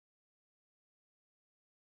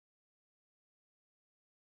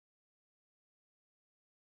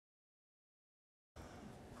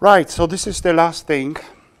Right, so this is the last thing.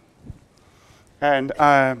 And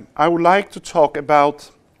I would like to talk about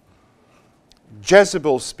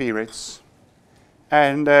Jezebel spirits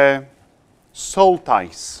and soul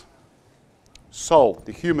ties. Soul,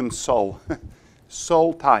 the human soul.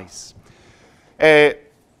 Soul ties.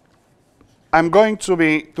 I'm going to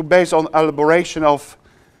base on elaboration of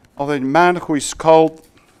a man who is called,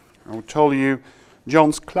 I will tell you,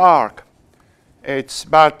 John Clark.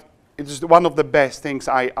 But it's one of the best things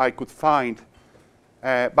I could find.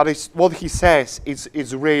 But what he says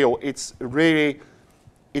is real. It's really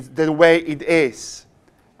the way it is.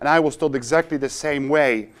 And I was taught exactly the same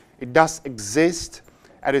way. It does exist,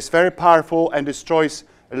 and it's very powerful and destroys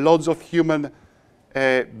lots of human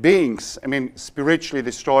beings. I mean, spiritually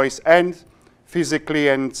destroys, and physically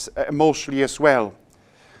and emotionally as well.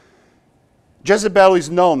 Jezebel is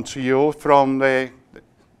known to you from the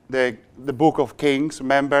book of Kings.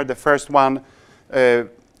 Remember the first one,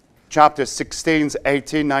 chapter 16,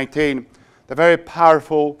 18, 19. The very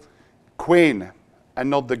powerful queen and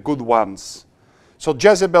not the good ones. So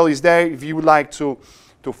Jezebel is there. If you would like to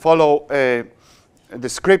follow the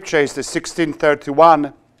scriptures, the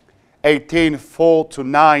 16:31, 18:4 to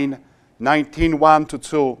 9, 19:1 to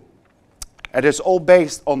 2. It is all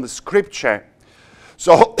based on the scripture.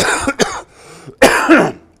 So,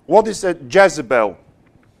 what is a Jezebel?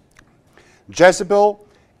 Jezebel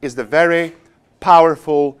is the very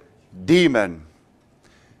powerful demon.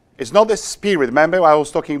 It's not the spirit. Remember I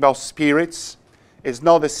was talking about spirits? It's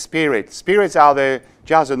not the spirit. Spirits are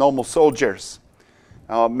just the normal soldiers,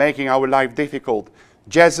 making our life difficult.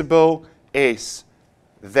 Jezebel is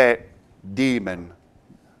the demon.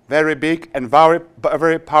 Very big and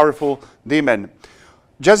very powerful demon.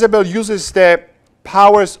 Jezebel uses the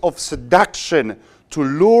powers of seduction to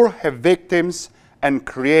lure her victims and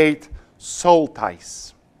create soul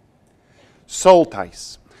ties. Soul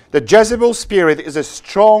ties. The Jezebel spirit is a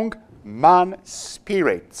strong man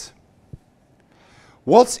spirit.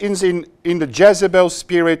 What's in the Jezebel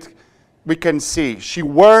spirit we can see? She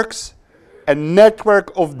works a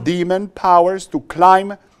network of demon powers to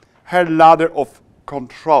climb her ladder of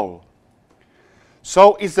control.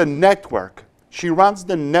 So it's a network. She runs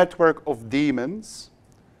the network of demons.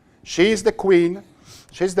 She is the queen.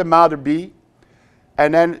 She's the mother bee.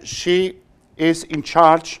 And then she is in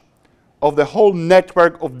charge of the whole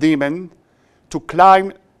network of demons to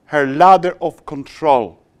climb her ladder of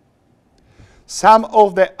control. Some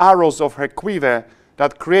of the arrows of her quiver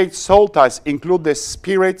that create soul ties include the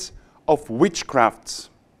spirit of witchcraft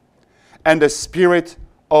and the spirit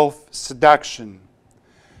of seduction.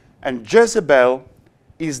 And Jezebel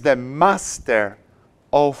is the master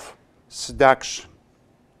of seduction.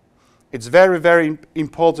 It's very, very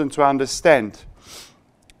important to understand.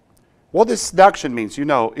 What this seduction means, you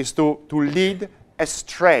know, is to lead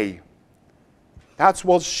astray. That's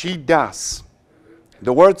what she does.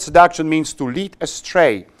 The word seduction means to lead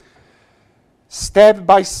astray. Step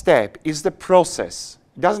by step is the process.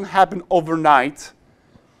 It doesn't happen overnight.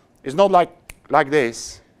 It's not like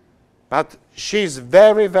this. But she's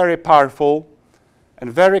very, very powerful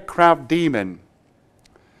and very crafty demon.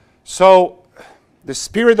 So the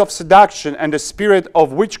spirit of seduction and the spirit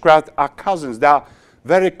of witchcraft are cousins. They are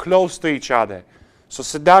very close to each other. So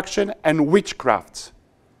seduction and witchcraft.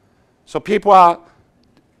 So people are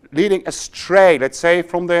leading astray, let's say,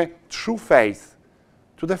 from the true faith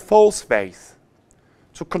to the false faith,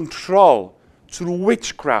 to control, to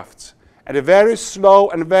witchcraft, and a very slow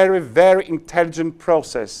and very, very intelligent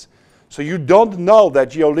process. So you don't know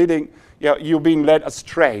that you're being led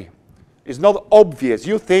astray. It's not obvious.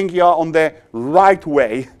 You think you are on the right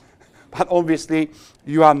way, but obviously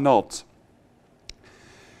you are not.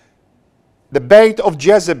 The bait of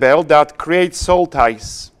Jezebel that creates soul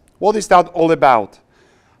ties. What is that all about?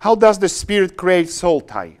 How does the spirit create soul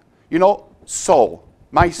tie? You know, soul.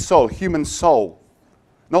 My soul, human soul.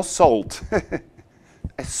 Not salt.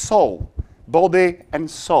 A soul. Body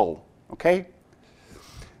and soul. Okay?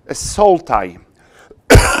 A soul tie.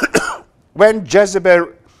 When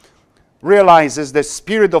Jezebel realizes the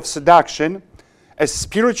spirit of seduction, a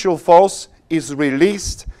spiritual force is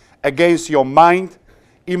released against your mind,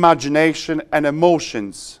 imagination, and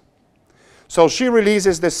emotions. So she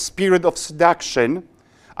releases the spirit of seduction,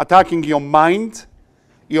 attacking your mind,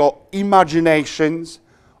 your imaginations,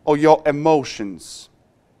 or your emotions.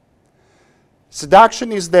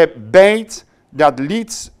 Seduction is the bait that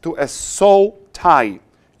leads to a soul tie.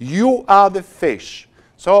 You are the fish.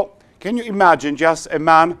 So can you imagine just a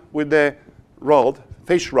man with a rod,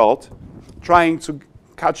 fish rod, trying to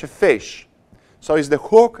catch a fish? So it's the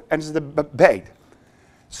hook and it's the bait.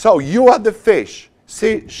 So you are the fish.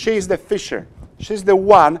 See, she is the fisher. She's the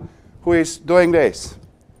one who is doing this.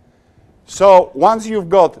 So once you've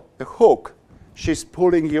got a hook, she's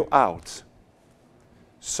pulling you out.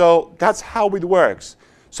 So that's how it works.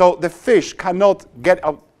 So the fish cannot get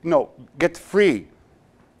out, get free.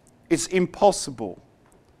 It's impossible.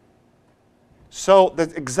 So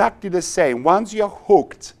that's exactly the same. Once you're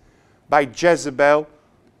hooked by Jezebel,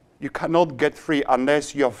 you cannot get free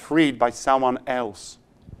unless you're freed by someone else.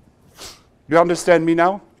 Do you understand me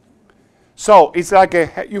now? So it's like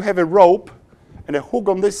you have a rope and a hook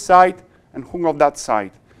on this side and hook on that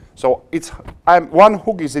side. So one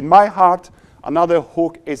hook is in my heart, another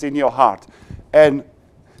hook is in your heart. And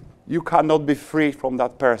you cannot be free from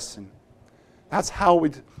that person. That's how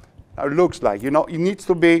it looks like. It needs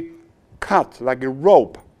to be cut like a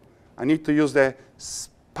rope. I need to use the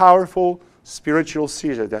powerful spiritual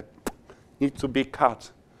scissors that need to be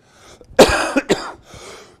cut.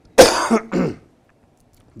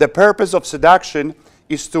 The purpose of seduction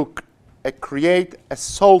is to create a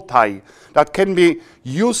soul tie that can be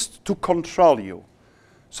used to control you.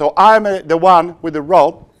 So I'm the one with the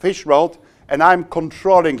rod, fish rod, and I'm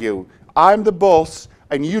controlling you. I'm the boss,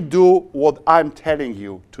 and you do what I'm telling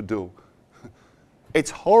you to do. It's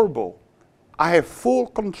horrible. I have full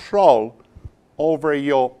control over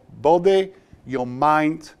your body, your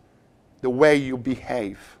mind, the way you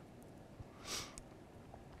behave.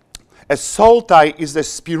 A soul tie is the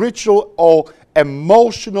spiritual or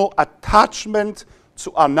emotional attachment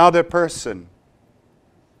to another person.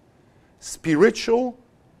 Spiritual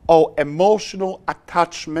or emotional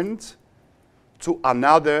attachment to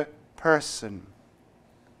another person.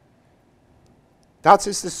 That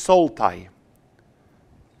is the soul tie.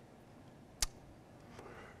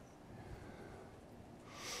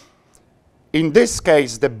 In this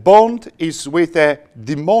case, the bond is with a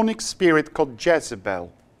demonic spirit called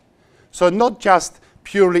Jezebel. So not just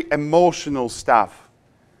purely emotional stuff.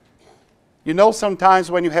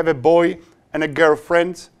 Sometimes when you have a boy and a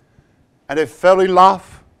girlfriend and they fell in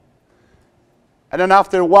love, and then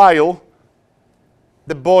after a while,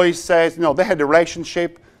 the boy says, they had a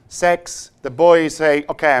relationship, sex. The boy say,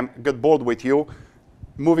 okay, I got bored with you,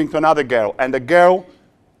 moving to another girl. And the girl,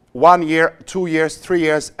 1 year, 2 years, 3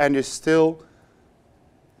 years, and is still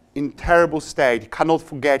in terrible state, cannot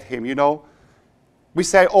forget him, We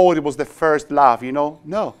say, oh, it was the first love,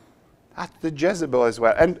 No, that's the Jezebel as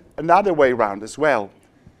well. And another way around as well.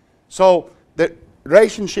 So the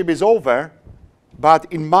relationship is over, but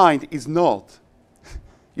in mind is not.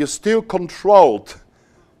 You're still controlled,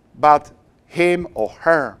 but him or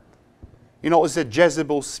her. It's a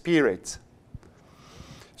Jezebel spirit.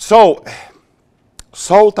 So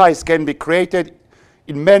soul ties can be created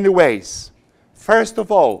in many ways. First of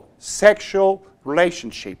all, sexual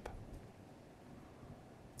relationship.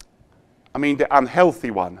 I mean the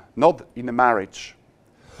unhealthy one, not in a marriage.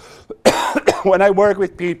 When I work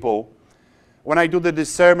with people, when I do the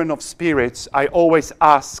discernment of spirits, I always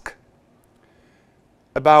ask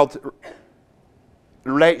about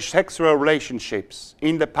sexual relationships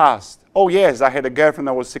in the past. Oh yes, I had a girlfriend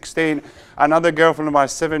when I was 16, another girlfriend when I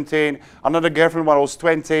was 17, another girlfriend when I was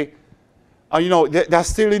 20. They're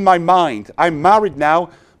still in my mind. I'm married now,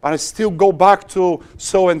 but I still go back to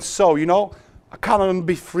so-and-so, I cannot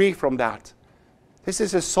be free from that. This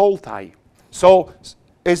is a soul tie. So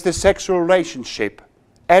it's the sexual relationship,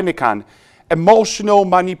 any kind. Emotional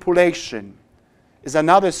manipulation is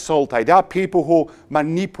another soul tie. There are people who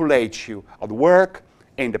manipulate you at work,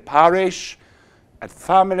 in the parish, at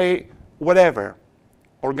family, whatever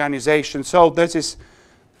organization. So this is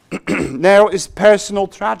now is personal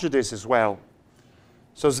tragedies as well.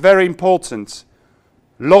 So it's very important.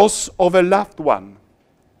 Loss of a loved one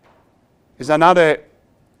is another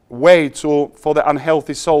way for the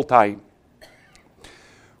unhealthy soul tie.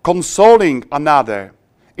 Consoling another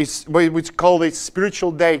is what we call it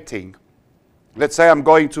spiritual dating. Let's say I'm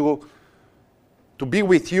going to be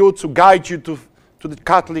with you, to guide you to the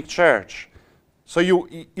Catholic Church. So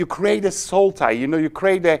you create a soul tie, you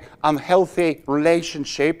create an unhealthy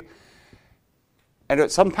relationship.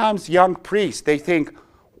 And sometimes young priests, they think,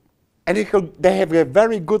 and they have a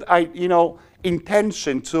very good,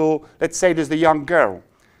 intention to, let's say there's the young girl.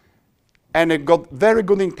 And they got very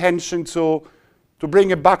good intention to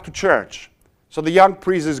bring her back to church. So the young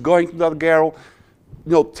priest is going to that girl,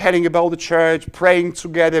 telling about the church, praying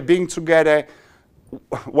together, being together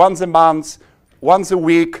once a month, once a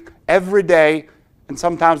week, every day, and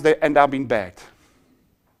sometimes they end up in bed.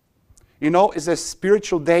 It's a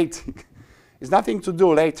spiritual dating. It's nothing to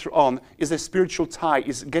do later on. It's a spiritual tie.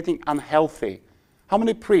 It's getting unhealthy. How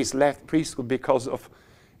many priests left priesthood because of,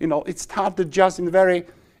 it started just in very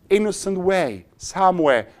innocent way,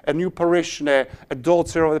 somewhere, a new parishioner, a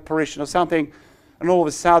daughter of the parishioner, something, and all of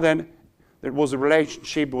a sudden, there was a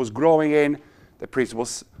relationship, was growing in, the priest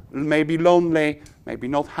was maybe lonely, maybe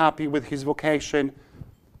not happy with his vocation,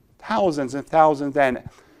 thousands and thousands then.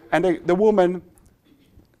 And the woman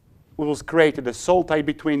was created, a soul tie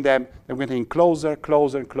between them, they went in closer,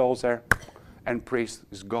 closer, and closer, and priest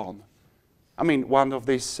is gone. I mean, one of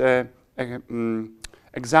these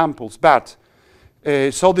examples, but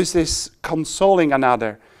so this is consoling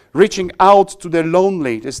another, reaching out to the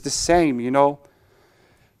lonely, it's the same, you know.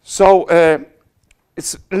 So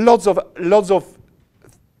it's lots of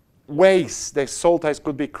ways the soul ties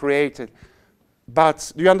could be created.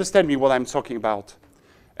 But do you understand me what I'm talking about?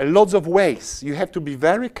 Lots of ways. You have to be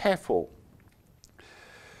very careful.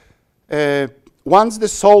 Once the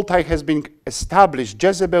soul tie has been established,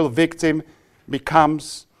 Jezebel victim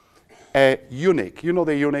becomes a eunuch. You know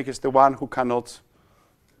the eunuch is the one who cannot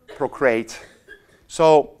procreate.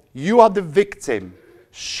 So you are the victim.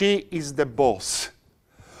 She is the boss.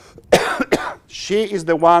 She is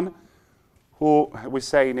the one who, we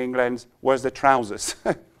say in England, wears the trousers.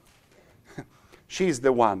 She's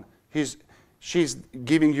the one. She's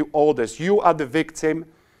giving you orders. You are the victim,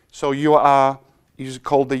 so you are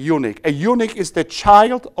called the eunuch. A eunuch is the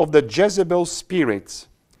child of the Jezebel spirit.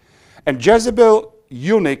 And Jezebel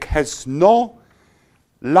eunuch has no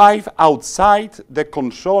life outside the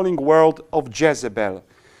controlling world of Jezebel.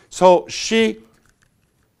 So she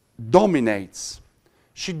dominates.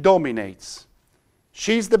 She dominates.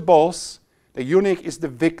 She's the boss. The eunuch is the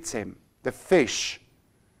victim, the fish.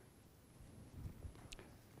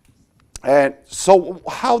 And so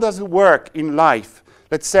how does it work in life?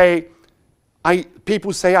 Let's say,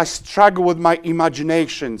 people say, I struggle with my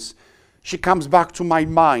imaginations. She comes back to my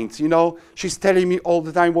mind, you know. She's telling me all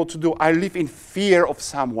the time what to do. I live in fear of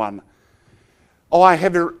someone. Or I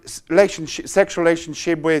have a sexual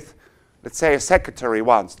relationship with, let's say, a secretary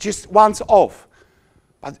once. Just once off.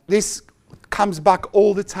 But this comes back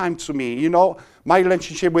all the time to me, you know. My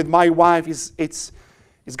relationship with my wife is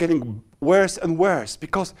getting worse and worse.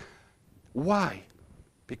 Because, why?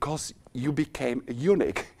 Because you became a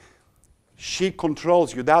eunuch. She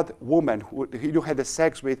controls you. That woman who you had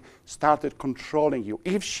sex with started controlling you.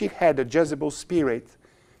 If she had a Jezebel spirit,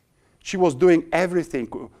 she was doing everything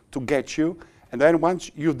to get you. And then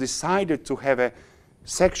once you decided to have a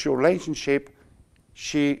sexual relationship,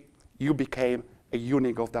 you became a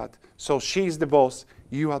eunuch of that. So she's the boss,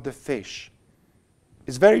 you are the fish.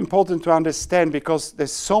 It's very important to understand because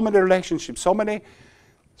there's so many relationships, so many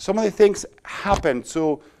things happen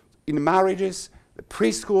in marriages, the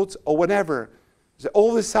priesthood, or whatever.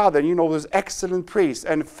 All of a sudden, you know, this excellent priest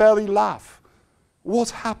and fell in love. What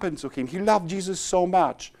happened to him? He loved Jesus so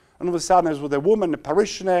much. And all of a sudden, there was a woman, a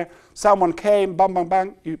parishioner, someone came, bang, bang,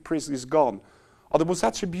 bang, the priest is gone. Or there was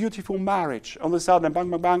such a beautiful marriage. All of a sudden, bang,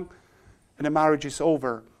 bang, bang, and the marriage is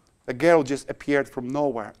over. The girl just appeared from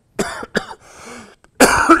nowhere.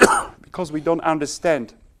 Because we don't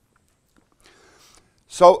understand.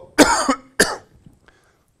 So,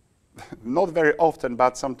 not very often,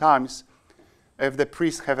 but sometimes, if the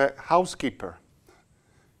priests have a housekeeper,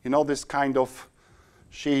 you know, this kind of,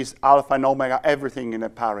 she's alpha and omega, everything in a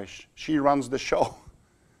parish. She runs the show.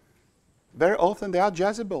 Very often, they are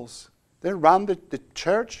Jezebels. They run the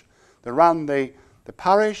church, they run the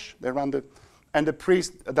parish, and the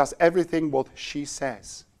priest does everything what she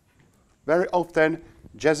says. Very often,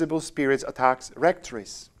 Jezebel spirits attacks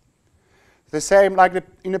rectories. The same like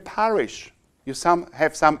in a parish. You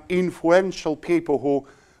have some influential people who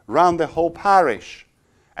run the whole parish,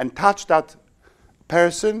 and touch that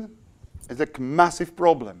person is a massive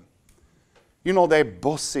problem. You know, they're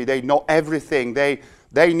bossy, they know everything, they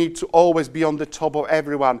need to always be on the top of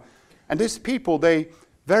everyone. And these people,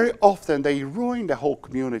 very often they ruin the whole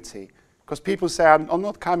community. Because people say, I'm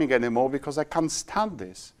not coming anymore because I can't stand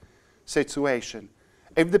this situation.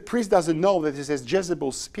 If the priest doesn't know that this is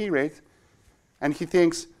Jezebel's spirit, and he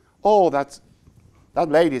thinks, oh, that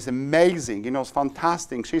lady is amazing, you know, it's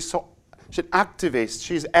fantastic. She's an activist,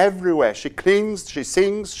 she's everywhere. She cleans, she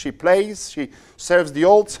sings, she plays, she serves the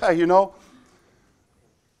altar, you know.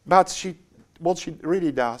 But what she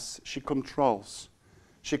really does, she controls.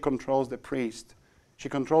 She controls the priest. She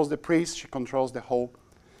controls the priest, she controls the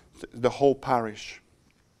whole parish.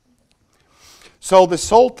 So the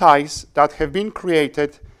soul ties that have been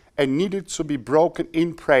created and needed to be broken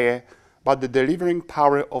in prayer by the delivering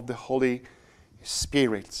power of the Holy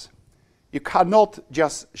Spirit. You cannot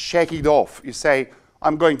just shake it off. You say,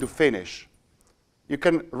 I'm going to finish. You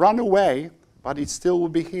can run away, but it still will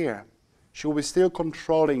be here. She will be still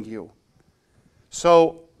controlling you.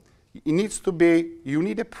 So It needs to be, you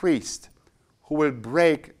need a priest who will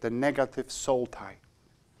break the negative soul tie.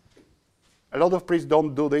 A lot of priests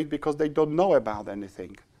don't do it because they don't know about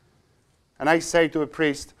anything. And I say to a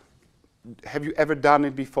priest, have you ever done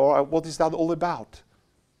it before? What is that all about?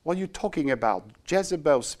 What are you talking about?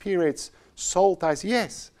 Jezebel, spirits, soul ties?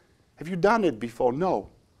 Yes. Have you done it before? No.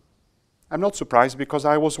 I'm not surprised because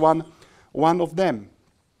I was one of them.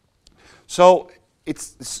 So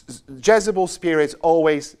it's Jezebel spirits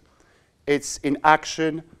always, it's in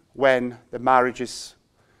action when the marriage is,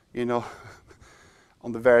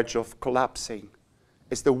 on the verge of collapsing.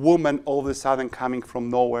 It's the woman all of a sudden coming from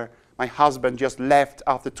nowhere. My husband just left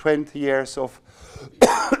after 20 years of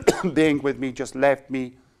being with me, just left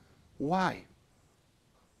me. Why?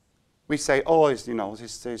 We say, oh, it's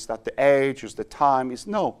that the age, it's the time.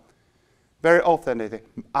 No. Very often, the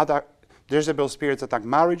other Jezebel spirits attack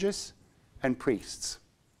marriages and priests.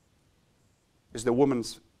 It's the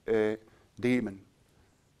woman's demon.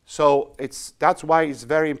 So that's why it's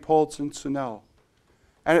very important to know.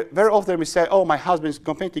 And very often we say, oh, my husband's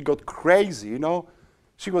completely got crazy,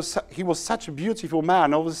 He was such a beautiful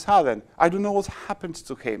man. All of a sudden, I don't know what happened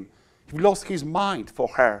to him. He lost his mind for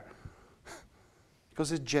her.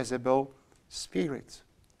 Because it's Jezebel spirit.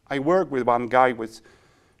 I work with one guy with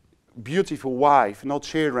beautiful wife, no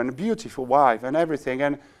children, a beautiful wife and everything.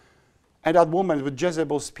 And that woman with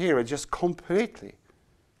Jezebel spirit just completely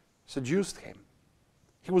seduced him.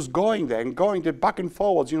 He was going there back and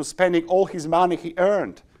forwards, spending all his money he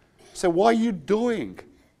earned. So what are you doing?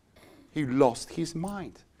 He lost his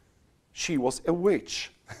mind. She was a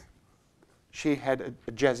witch. She had a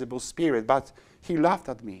Jezebel spirit, but he laughed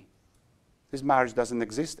at me. This marriage doesn't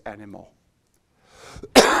exist anymore.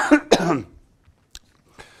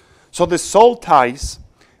 So the soul ties,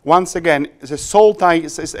 once again, the soul tie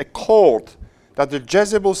is a cord that the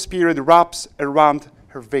Jezebel spirit wraps around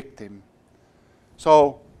her victim.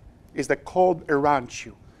 So it's the cord around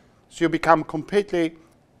you. So you become completely,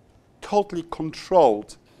 totally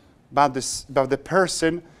controlled by the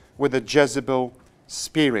person with the Jezebel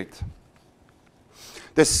spirit.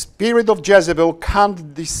 The spirit of Jezebel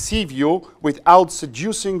can't deceive you without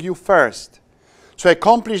seducing you first. To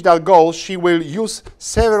accomplish that goal, she will use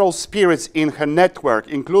several spirits in her network,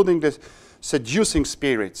 including the seducing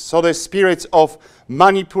spirits. So the spirits of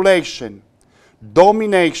manipulation,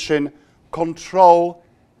 domination, control,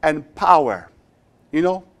 and power.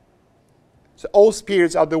 So all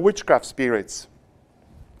spirits are the witchcraft spirits.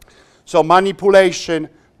 So manipulation,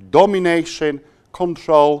 domination,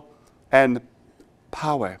 control, and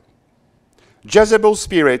power. Jezebel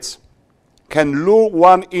spirits can lure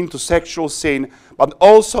one into sexual sin, but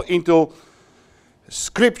also into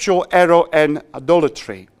scriptural error and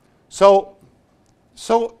idolatry. So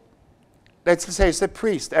let's say it's a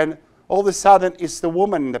priest, and all of a sudden it's the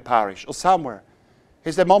woman in the parish or somewhere.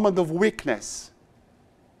 It's a moment of weakness.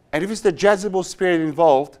 And if it's the Jezebel spirit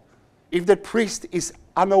involved, if the priest is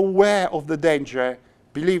unaware of the danger,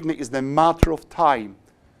 believe me, it's a matter of time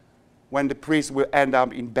when the priest will end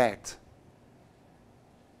up in bed.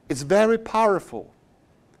 It's very powerful.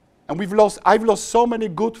 And I've lost so many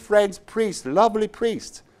good friends, priests, lovely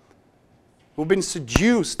priests, who've been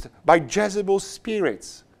seduced by Jezebel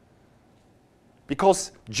spirits.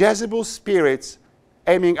 Because Jezebel spirits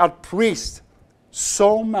aiming at priests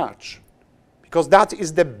so much, because that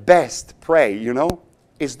is the best prey,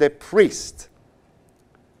 is the priest.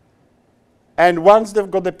 And once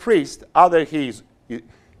they've got the priest, either he's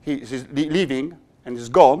leaving and is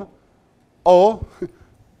gone, or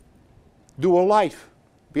dual life,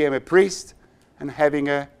 being a priest and having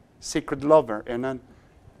a secret lover and a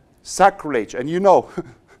sacrilege, and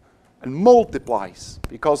and multiplies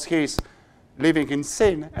because he's living in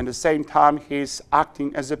sin and at the same time he's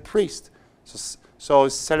acting as a priest. So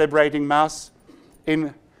he's celebrating Mass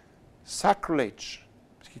in sacrilege.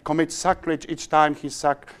 He commits sacrilege each time he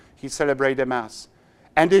celebrates the Mass.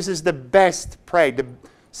 And this is the best prey. The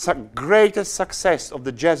greatest success of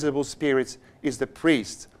the Jezebel spirits is the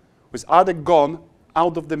priest, who is either gone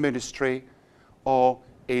out of the ministry or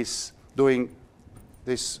is doing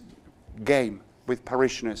this game with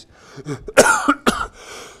parishioners.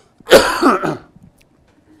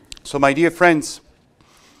 So my dear friends,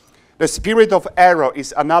 the spirit of error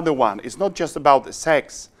is another one. It's not just about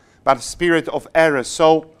sex, but the spirit of error.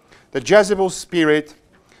 So the Jezebel spirit,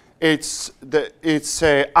 it's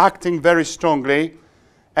acting very strongly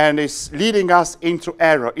and is leading us into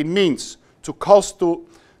error. It means to cause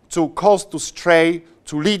to stray,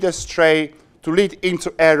 to lead astray, to lead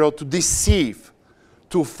into error, to deceive,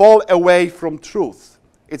 to fall away from truth.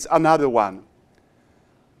 It's another one.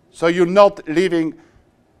 So you're not living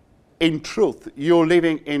in truth. You're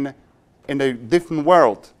living in a different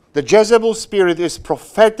world. The Jezebel spirit is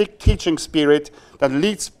prophetic teaching spirit that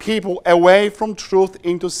leads people away from truth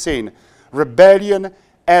into sin, rebellion,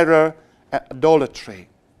 error, idolatry.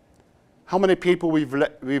 How many people we've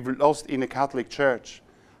lost in the Catholic Church?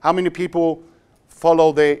 How many people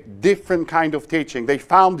follow the different kind of teaching? They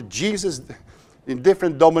found Jesus in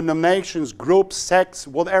different denominations, groups, sects,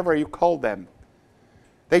 whatever you call them.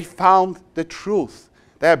 They found the truth.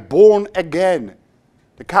 They're born again.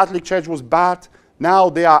 The Catholic Church was bad. Now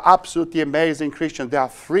they are absolutely amazing Christians. They are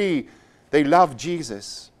free. They love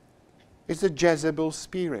Jesus. It's a Jezebel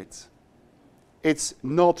spirit. It's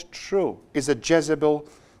not true. It's a Jezebel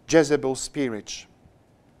spirit.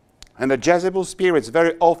 And the Jezebel spirit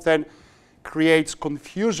very often creates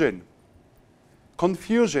confusion.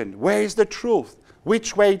 Confusion. Where is the truth?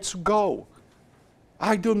 Which way to go?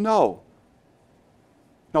 I don't know.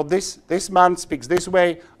 Now this man speaks this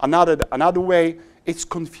way, another way. It's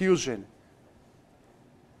confusion.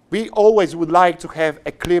 We always would like to have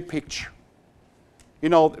a clear picture. You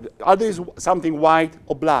know, either is something white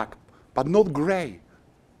or black, but not gray.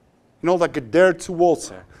 You know, like a dirty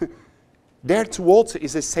water. Dirty water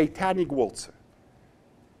is a satanic water.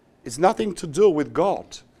 It's nothing to do with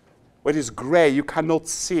God. When it's gray, you cannot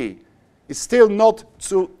see. It's still not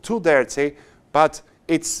too dirty, but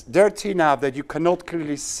it's dirty enough that you cannot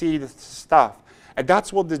clearly see the stuff. And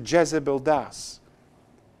that's what the Jezebel does.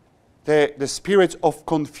 The spirit of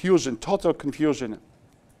confusion, total confusion.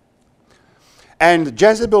 And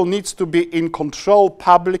Jezebel needs to be in control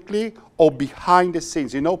publicly or behind the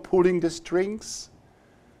scenes, you know, pulling the strings.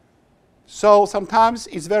 So sometimes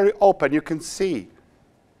it's very open. You can see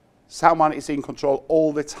someone is in control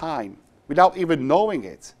all the time without even knowing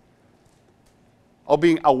it or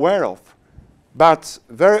being aware of. But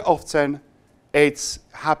very often it's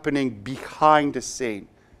happening behind the scene.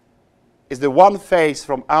 It's the one face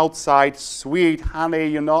from outside, sweet, honey,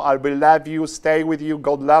 you know, I will love you, stay with you,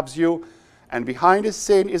 God loves you. And behind the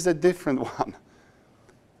scene is a different one.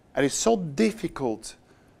 And it's so difficult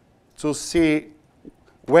to see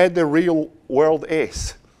where the real world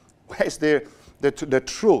is. Where's the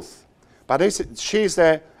truth? But she's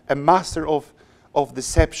a master of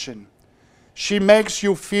deception. She makes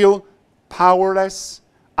you feel powerless,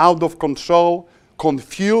 out of control,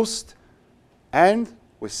 confused, and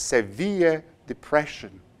with severe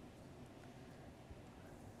depression.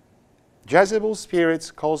 Jezebel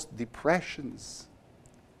spirits cause depressions,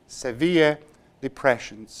 severe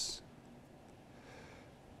depressions.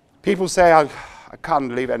 People say, I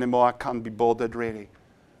can't live anymore, I can't be bothered really.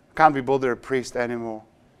 I can't be bothered a priest anymore.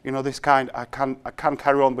 You know, this kind, I can't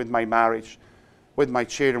carry on with my marriage, with my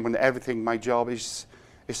children, with everything, my job is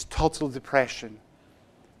total depression.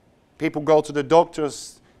 People go to the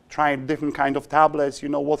doctors, trying different kind of tablets, you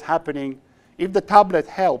know what's happening. If the tablet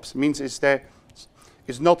helps, means it's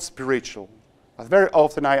not spiritual. But very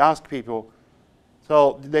often I ask people,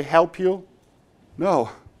 so did they help you? No.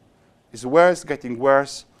 It's worse, getting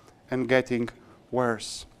worse, and getting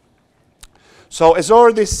worse. So as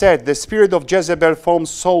already said, the spirit of Jezebel forms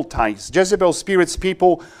soul ties. Jezebel spirits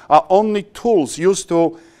people are only tools used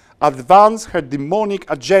to advance her demonic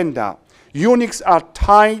agenda. Eunuchs are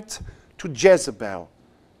tied to Jezebel.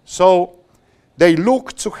 So they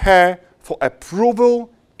look to her for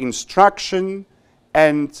approval, instruction,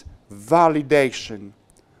 and validation.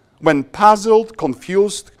 When puzzled,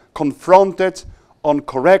 confused, confronted,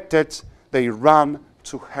 uncorrected, they run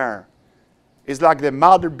to her. It's like the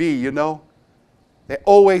mother bee, you know. They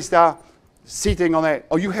always are sitting on it.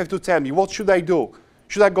 Oh, you have to tell me, what should I do?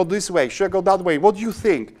 Should I go this way? Should I go that way? What do you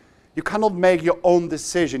think? You cannot make your own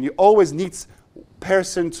decision. You always need a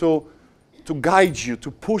person to guide you,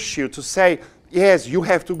 to push you, to say, yes, you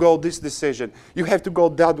have to go this decision. You have to go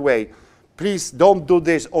that way. Please don't do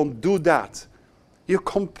this or do that. You're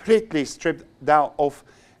completely stripped down of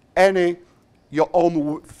your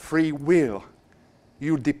own free will.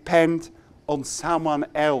 You depend on someone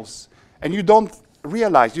else. And you don't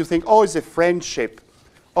realize, you think, oh, it's a friendship.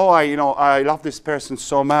 Oh, I love this person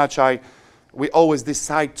so much. We always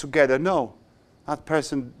decide together. No, that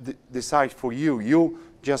person decides for you. You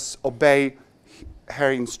just obey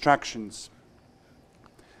her instructions.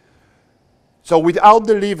 So without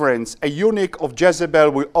deliverance, a eunuch of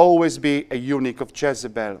Jezebel will always be a eunuch of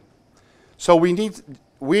Jezebel. So we need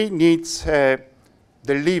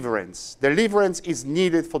deliverance. Deliverance is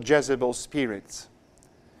needed for Jezebel spirits.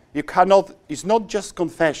 You cannot, it's not just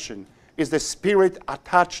confession, it's the spirit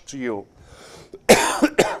attached to you.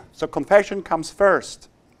 So confession comes first,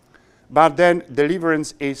 but then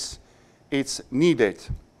deliverance is needed.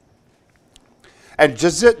 And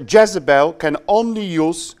Jezebel can only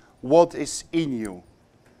use what is in you.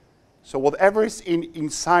 So whatever is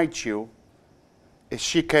inside you,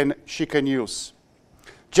 she can use.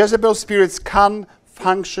 Jezebel spirits can't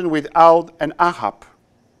function without an Ahab.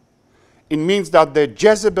 It means that the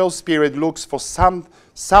Jezebel spirit looks for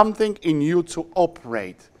something in you to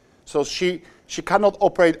operate. So she cannot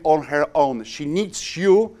operate on her own. She needs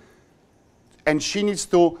you, and she needs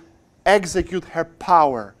to execute her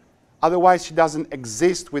power. Otherwise, she doesn't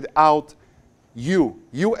exist without you.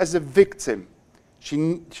 You as a victim.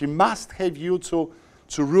 She must have you to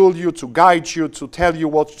rule you, to guide you, to tell you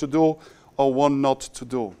what to do or what not to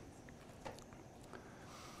do.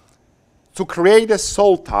 To create a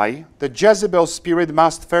soul tie, the Jezebel spirit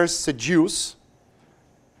must first seduce,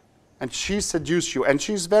 and she seduces you, and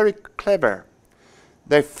she's very clever.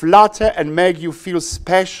 They flatter and make you feel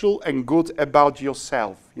special and good about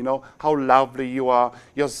yourself. You know, how lovely you are.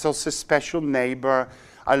 You're such a special neighbor.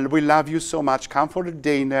 We love you so much. Come for the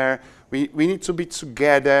dinner. We need to be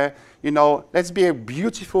together. You know, let's be a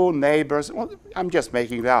beautiful neighbors. Well, I'm just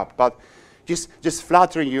making it up, but just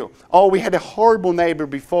flattering you. Oh, we had a horrible neighbor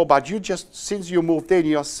before, but you just, since you moved in,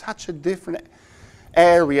 you're such a different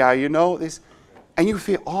area, you know. And you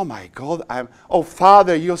feel, oh my God, oh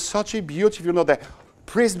Father, you're such a beautiful, you know, the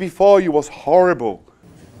priest before you was horrible.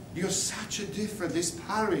 You're such a different, this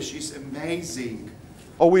parish is amazing.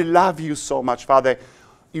 Oh, we love you so much, Father.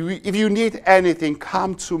 If you need anything,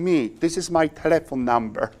 come to me. This is my telephone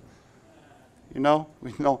number. You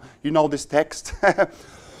know this text.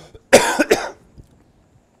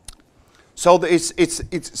 So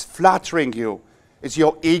it's flattering you. It's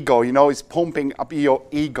your ego, you know, it's pumping up your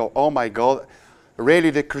ego. Oh my God, really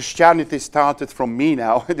the Christianity started from me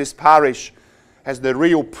now. This parish has the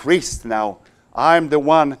real priest now. I'm the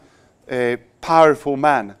one powerful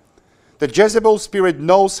man. The Jezebel spirit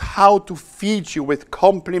knows how to feed you with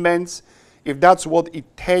compliments if that's what it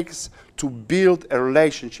takes to build a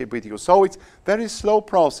relationship with you. So it's a very slow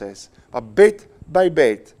process, but bit by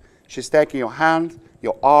bit, she's taking your hand,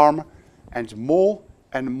 your arm, and more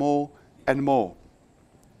and more and more.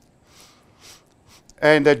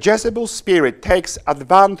 And the Jezebel spirit takes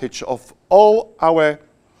advantage of all our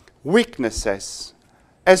weaknesses.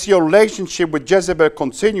 As your relationship with Jezebel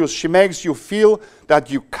continues, she makes you feel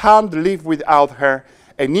that you can't live without her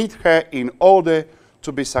and need her in order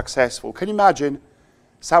to be successful. Can you imagine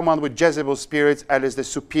someone with Jezebel spirits and is the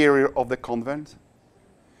superior of the convent?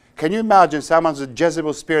 Can you imagine someone with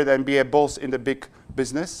Jezebel spirit and be a boss in the big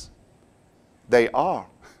business? They are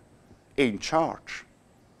in charge.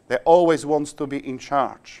 They always want to be in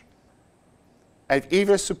charge. And if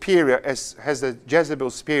even superior has a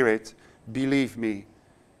Jezebel spirit, believe me,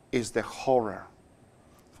 is the horror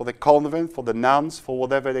for the convent, for the nuns, for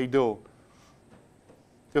whatever they do.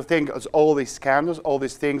 You think it's all these scandals, all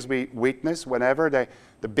these things we witness whenever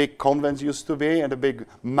the big convents used to be and the big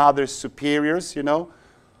mothers superiors, you know,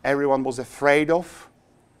 everyone was afraid of.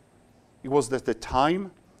 It was the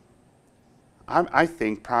time. I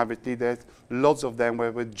think privately that lots of them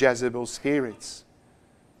were with Jezebel spirits.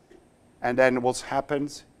 And then what's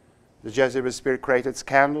happened? The Jezebel spirit created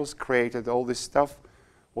scandals, created all this stuff.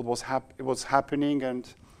 What was happening, and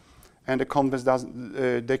the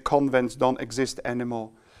convents don't exist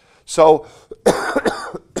anymore. So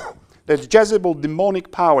the Jezebel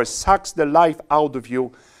demonic power sucks the life out of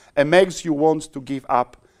you and makes you want to give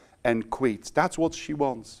up and quit. That's what she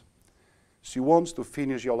wants. She wants to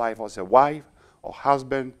finish your life as a wife or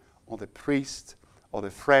husband or the priest or the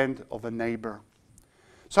friend or the neighbor.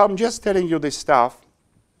 So I'm just telling you this stuff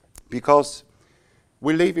because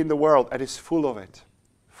we live in the world and it's full of it.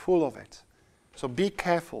 Full of it. So be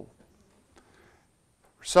careful.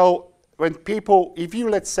 So when people, if you,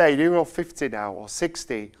 let's say, you're 50 now or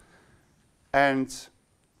 60, and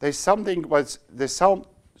there's something, there's some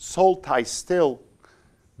soul tie still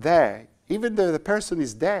there, even though the person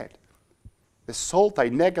is dead, the soul tie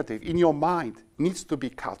negative in your mind needs to be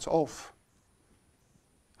cut off.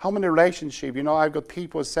 How many relationships, you know, I've got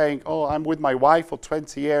people saying, oh, I'm with my wife for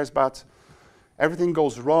 20 years, but everything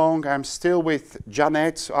goes wrong. I'm still with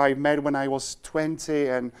Janet, I met when I was 20,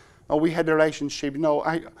 and we had a relationship. You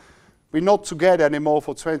know, we're not together anymore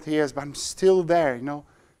for 20 years, but I'm still there, you know.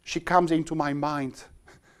 She comes into my mind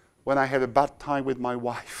when I have a bad time with my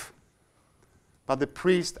wife. But the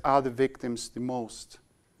priests are the victims the most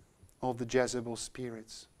of the Jezebel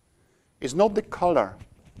spirits. It's not the color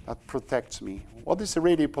that protects me. What is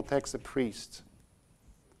really protects the priest?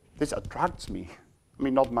 This attracts me. I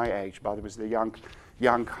mean, not my age, but it was the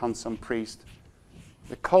young, handsome priest.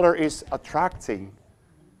 The color is attracting.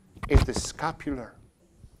 It's the scapular.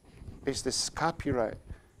 It's the scapular.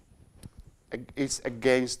 It's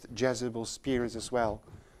against Jezebel spirits as well.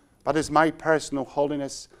 but it's my personal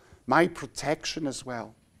holiness, my protection as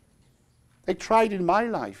well. They tried in my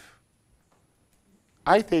life.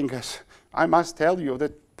 I think, I must tell you,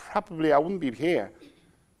 that probably I wouldn't be here.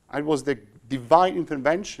 It was the divine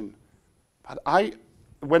intervention. But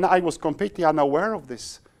when I was completely unaware of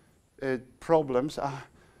these problems,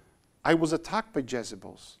 I was attacked by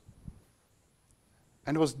Jezebels.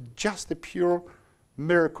 And it was just a pure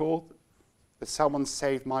miracle that someone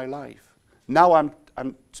saved my life. Now I'm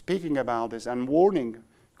speaking about this, I'm warning,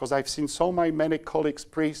 because I've seen so many colleagues,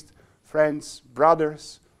 priests, friends,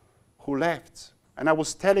 brothers who left. And I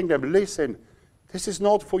was telling them, listen, this is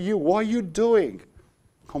not for you. What are you doing?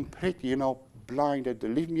 Completely, blinded.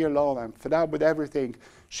 Leave me alone. I'm fed up with everything.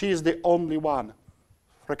 She is the only one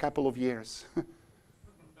for a couple of years.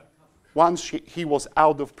 Once he was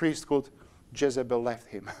out of priesthood, Jezebel left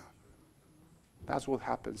him. That's what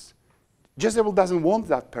happens. Jezebel doesn't want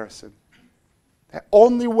that person. The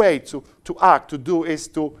only way to act, to do, is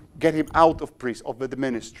to get him out of the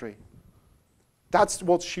ministry. That's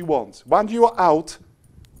what she wants. Once you are out,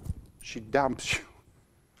 she dumps you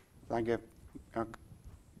like a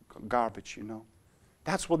garbage,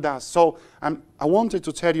 That's what does. So I wanted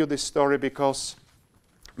to tell you this story because,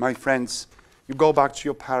 my friends, you go back to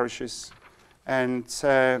your parishes and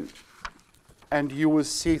you will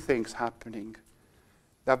see things happening.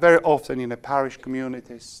 They're very often in the parish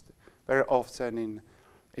communities, very often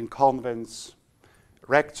in convents,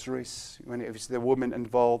 rectories, when it's the woman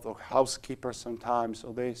involved, or housekeeper sometimes,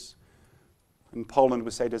 or this. In Poland,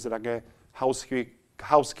 we say there's like a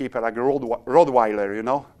housekeeper, like a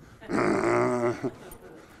Rottweiler,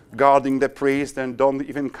 guarding the priest and don't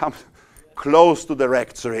even come close to the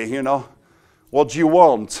rectory, What do you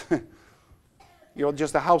want? You're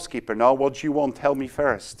just a housekeeper, no? What do you want? Tell me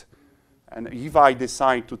first. And if I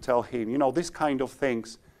decide to tell him, this kind of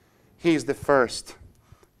things, he is the first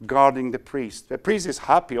guarding the priest. The priest is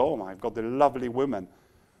happy, oh, I've got the lovely woman.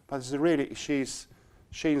 But it's really, she's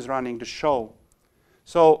running the show.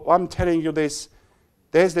 So I'm telling you this,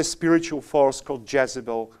 there's the spiritual force called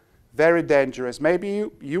Jezebel, very dangerous. Maybe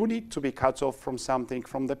you need to be cut off from something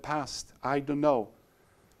from the past. I don't know.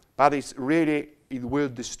 But it will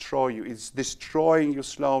destroy you. It's destroying you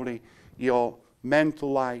slowly, your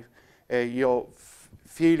mental life, your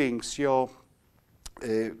feelings,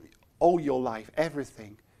 all your life,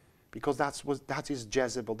 everything. Because that is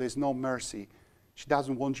Jezebel. There's no mercy. She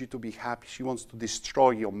doesn't want you to be happy. She wants to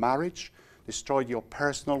destroy your marriage, destroy your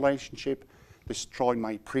personal relationship, destroy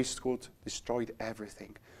my priesthood, destroy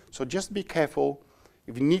everything. So just be careful.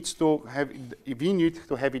 If you need to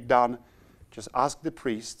have it done, just ask the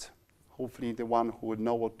priest, hopefully the one who would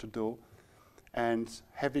know what to do, and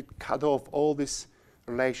have it cut off all this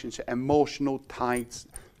relationship, emotional ties,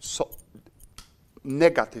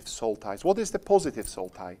 negative soul ties. What is the positive soul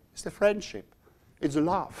tie? It's the friendship. It's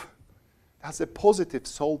love. That's the positive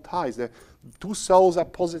soul ties. The two souls are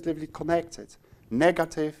positively connected.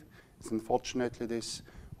 Negative is unfortunately this,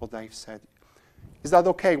 what I've said. Is that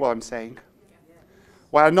okay, what I'm saying? Yeah.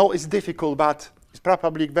 Well, I know it's difficult, but it's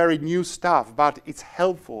probably very new stuff, but it's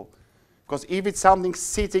helpful. Because if it's something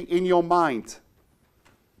sitting in your mind,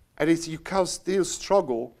 and you can still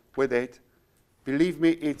struggle with it, believe me,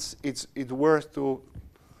 it's worth to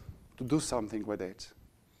do something with it.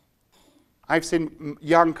 I've seen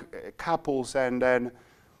young couples, and then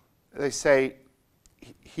they say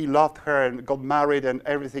he loved her and got married and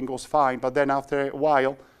everything was fine, but then after a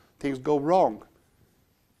while, things go wrong.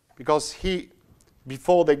 Because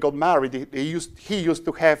before they got married, he used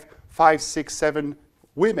to have 5, 6, 7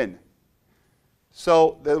 women.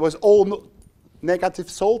 So there was all negative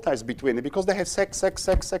soul ties between them because they had sex.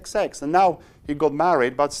 And now he got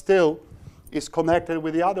married, but still is connected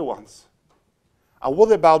with the other ones. And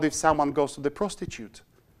what about if someone goes to the prostitute?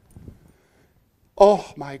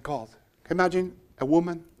 Oh my God. Can you imagine a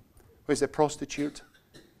woman who is a prostitute?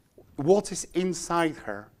 What is inside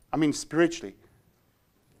her? I mean, spiritually.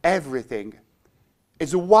 Everything.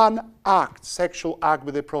 It's one act, sexual act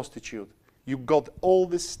with a prostitute. You got all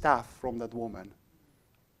this stuff from that woman.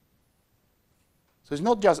 So it's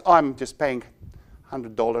not just, I'm just paying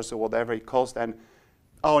 $100 or whatever it costs and,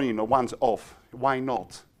 one's off. Why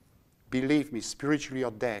not? Believe me, spiritually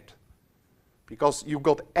you're dead. Because you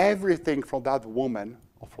got everything from that woman,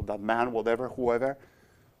 or from that man, whatever, whoever,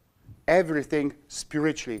 everything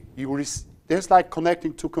spiritually. There's like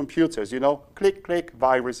connecting two computers, click, click,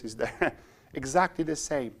 virus is there. Exactly the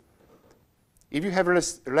same. If you have a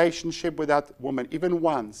relationship with that woman, even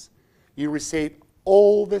once, you receive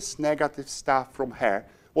all this negative stuff from her,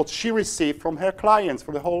 what she received from her clients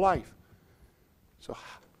for the whole life. So,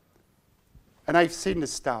 and I've seen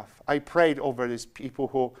this stuff. I prayed over these people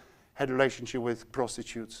who had a relationship with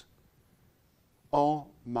prostitutes. Oh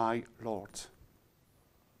my Lord.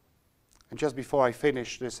 And just before I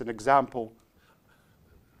finish, there's an example.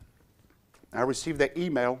 I received an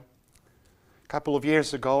email a couple of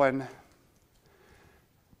years ago, and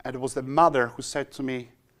it was the mother who said to me,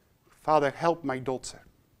 "Father, help my daughter.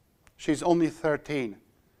 She's only 13.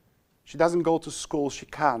 She doesn't go to school, she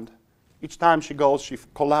can't. Each time she goes, she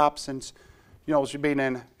collapses, and she's been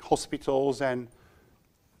in hospitals and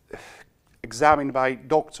examined by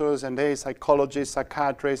doctors and there's psychologists,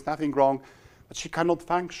 psychiatrists, nothing wrong, but she cannot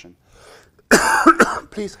function.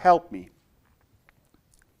 Please help me."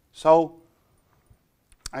 So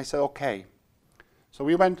I said, okay. So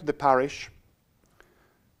we went to the parish,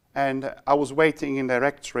 and I was waiting in the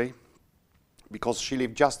rectory because she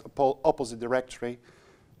lived just opposite the rectory,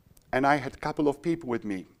 and I had a couple of people with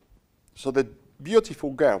me. So the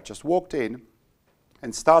beautiful girl just walked in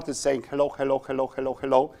and started saying hello, hello, hello, hello,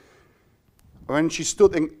 hello. When she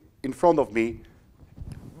stood in front of me,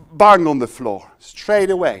 bang on the floor, straight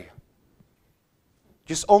away.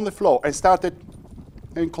 Just on the floor, and started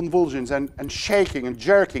in convulsions and shaking and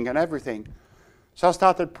jerking and everything. So I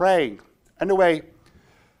started praying. Anyway,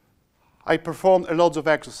 I performed a lot of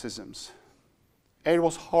exorcisms. It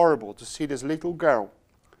was horrible to see this little girl.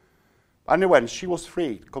 Anyway, she was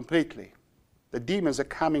freed completely. The demons are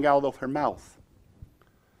coming out of her mouth.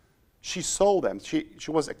 She saw them.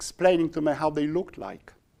 She was explaining to me how they looked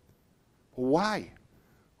like. Why?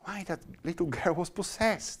 Why that little girl was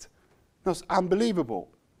possessed? It was unbelievable.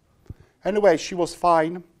 Anyway, she was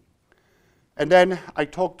fine. And then I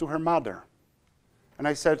talked to her mother. And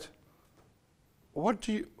I said, what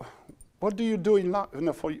do you do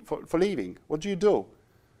for living? What do you do?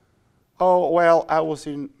 Oh, well, I was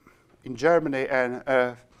in Germany, and,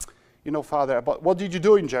 Father, but what did you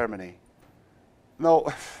do in Germany?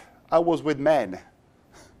 No, I was with men.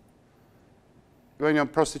 When you're in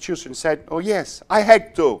prostitution, said, oh yes, I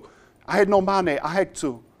had to. I had no money, I had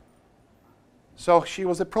to. So she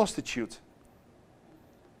was a prostitute.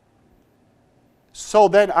 So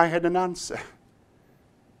then I had an answer.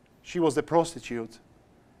 She was a prostitute.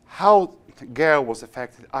 How the girl was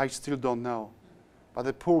affected, I still don't know. But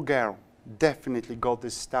the poor girl definitely got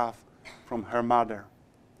this stuff from her mother.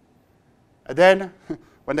 And then,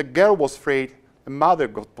 when the girl was freed, the mother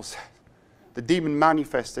got possessed. The demon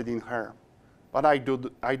manifested in her. But I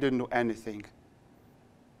didn't do anything.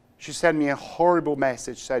 She sent me a horrible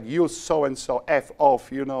message, said, you so-and-so, F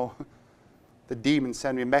off, The demon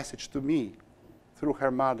sent me a message to me through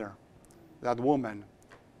her mother, that woman.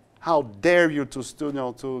 How dare you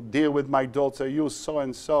to deal with my daughter, you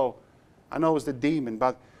so-and-so. I know it's the demon,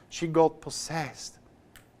 but she got possessed.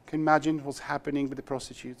 Can you imagine what's happening with the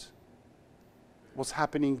prostitutes? What's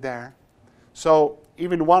happening there? So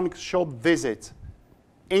even one short visit,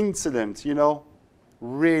 incident,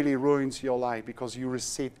 really ruins your life because you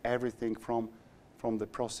receive everything from the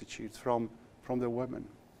prostitutes, from the women.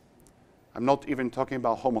 I'm not even talking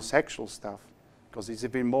about homosexual stuff, because it's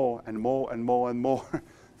even more and more and more and more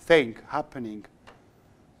thing happening.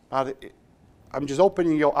 But I'm just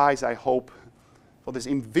opening your eyes, I hope, for this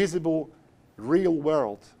invisible, real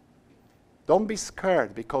world. Don't be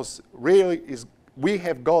scared, because really we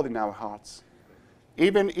have God in our hearts.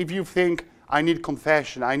 Even if you think, I need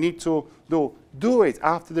confession, I need to do it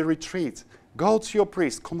after the retreat. Go to your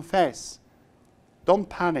priest, confess. Don't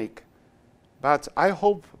panic. But I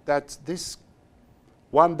hope that this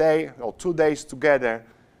one day or 2 days together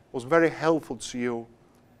was very helpful to you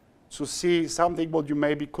to see something what you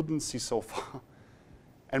maybe couldn't see so far.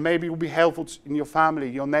 And maybe it will be helpful in your family,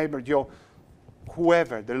 your neighbor, your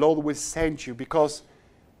whoever. The Lord will send you, because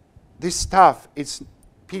this stuff,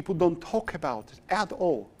 people don't talk about it at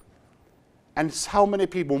all. And how many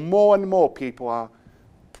people, more and more people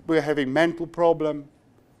we're having mental problem.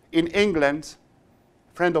 In England,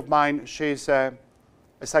 a friend of mine, she's a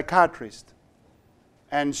psychiatrist.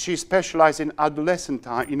 And she specializes in adolescent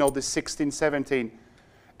time, the 16, 17.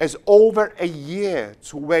 Has over a year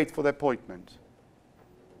to wait for the appointment.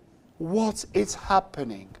 What is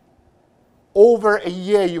happening? Over a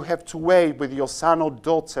year you have to wait with your son or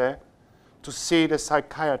daughter to see the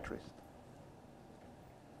psychiatrist.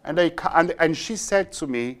 And she said to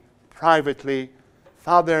me privately,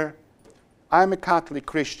 Father, I'm a Catholic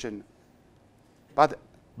Christian, but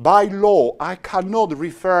by law I cannot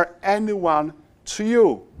refer anyone to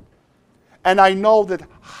you. And I know that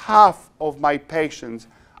half of my patients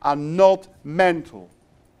are not mental.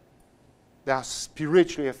 They are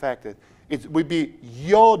spiritually affected. It will be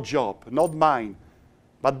your job, not mine.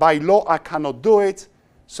 But by law I cannot do it.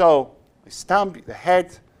 So I stamp the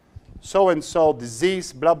head, so-and-so,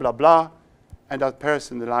 disease, blah, blah, blah. and that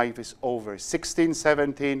person, the life is over. 16,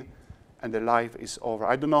 17, and the life is over.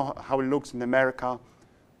 I don't know how it looks in America.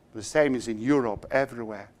 The same is in Europe,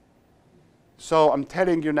 everywhere. So I'm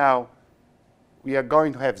telling you now, we are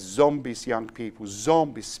going to have zombies, young people.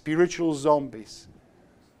 Zombies, spiritual zombies.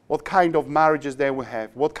 What kind of marriages they will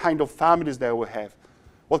have. What kind of families they will have.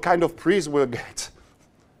 What kind of priests we'll get.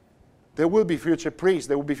 There will be future priests.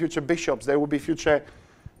 There will be future bishops. There will be future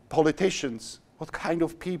politicians. What kind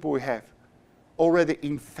of people we have. Already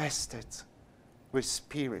infested with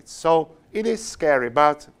spirits. So it is scary,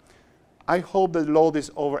 but I hope the Lord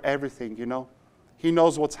is over everything, you know. He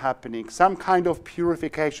knows what's happening. Some kind of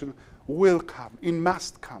purification will come. It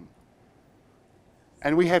must come.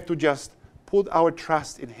 And we have to just put our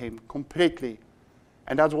trust in Him completely.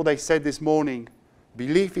 And that's what I said this morning.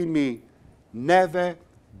 Believe in me. Never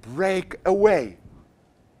break away.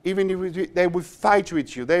 Even if they will fight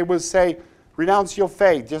with you. They will say, renounce your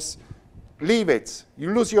faith. Just leave it.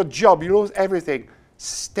 You lose your job. You lose everything.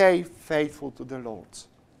 Stay faithful to the Lord.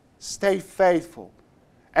 Stay faithful.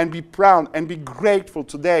 And be proud and be grateful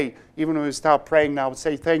today. Even when we start praying now,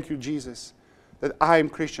 say, thank you, Jesus, that I am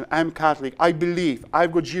Christian, I am Catholic, I believe,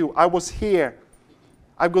 I've got you, I was here.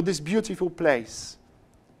 I've got this beautiful place.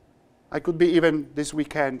 I could be even this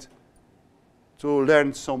weekend to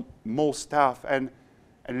learn some more stuff. And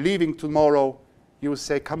leaving tomorrow, you will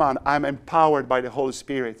say, come on, I'm empowered by the Holy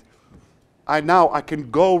Spirit. Now I can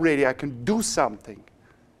go really, I can do something.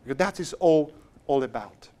 Because that is all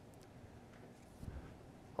about.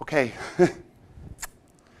 Okay.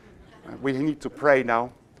 We need to pray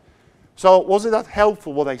now. So wasn't that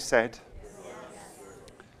helpful what I said? Yes.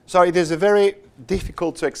 So it is a very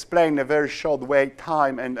difficult to explain in a very short way,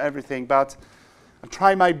 time and everything, but I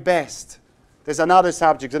try my best. There's another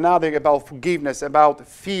subject, another about forgiveness, about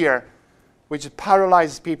fear, which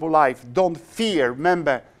paralyzes people's life. Don't fear.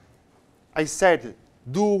 Remember, I said,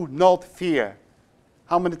 do not fear.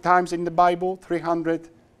 How many times in the Bible?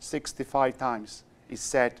 365 times. It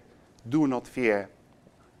said, do not fear.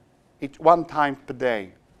 One time per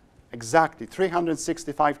day. Exactly.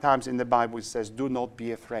 365 times in the Bible it says, do not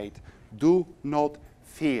be afraid. Do not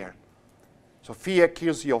fear. So fear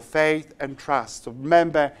kills your faith and trust. So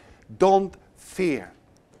remember, don't fear.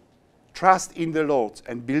 Trust in the Lord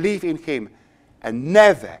and believe in Him. And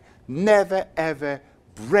never, never, ever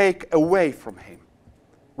break away from Him.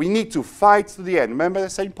 We need to fight to the end. Remember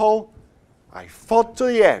St. Paul? I fought to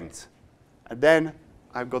the end. And then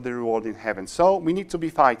I've got the reward in heaven. So we need to be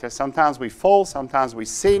fighters. Sometimes we fall, sometimes we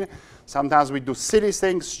sin, sometimes we do silly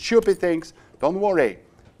things, stupid things. Don't worry.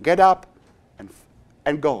 Get up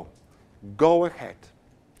and go. Go ahead.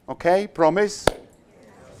 Okay? Promise?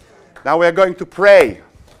 Now we are going to pray.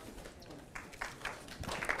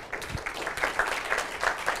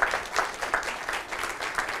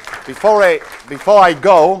 Before I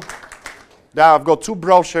go, now I've got two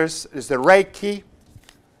brochures. There's the Reiki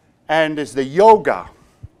and there's the yoga.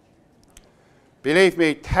 Believe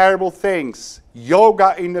me, terrible things.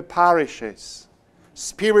 Yoga in the parishes.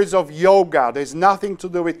 Spirits of yoga. There's nothing to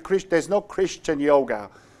do with Christian. There's no Christian yoga.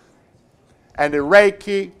 And the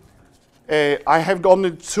Reiki, I have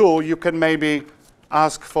gotten two. You can maybe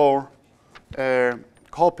ask for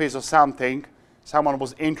copies or something. Someone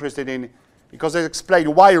was interested in, because they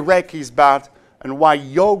explained why Reiki is bad and why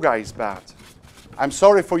yoga is bad. I'm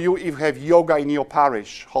sorry for you if you have yoga in your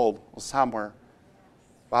parish hall or somewhere.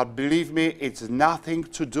 But believe me, it's nothing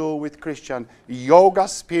to do with Christian. Yoga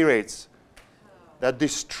spirits that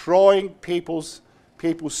destroying people's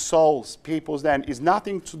souls, people's then, is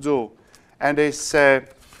nothing to do. And this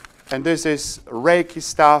is Reiki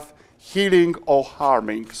stuff, healing or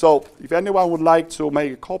harming. So if anyone would like to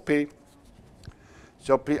make a copy,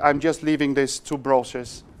 so please, I'm just leaving these two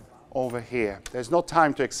brochures over here. There's no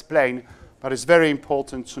time to explain, but it's very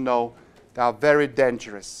important to know they are very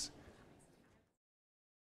dangerous.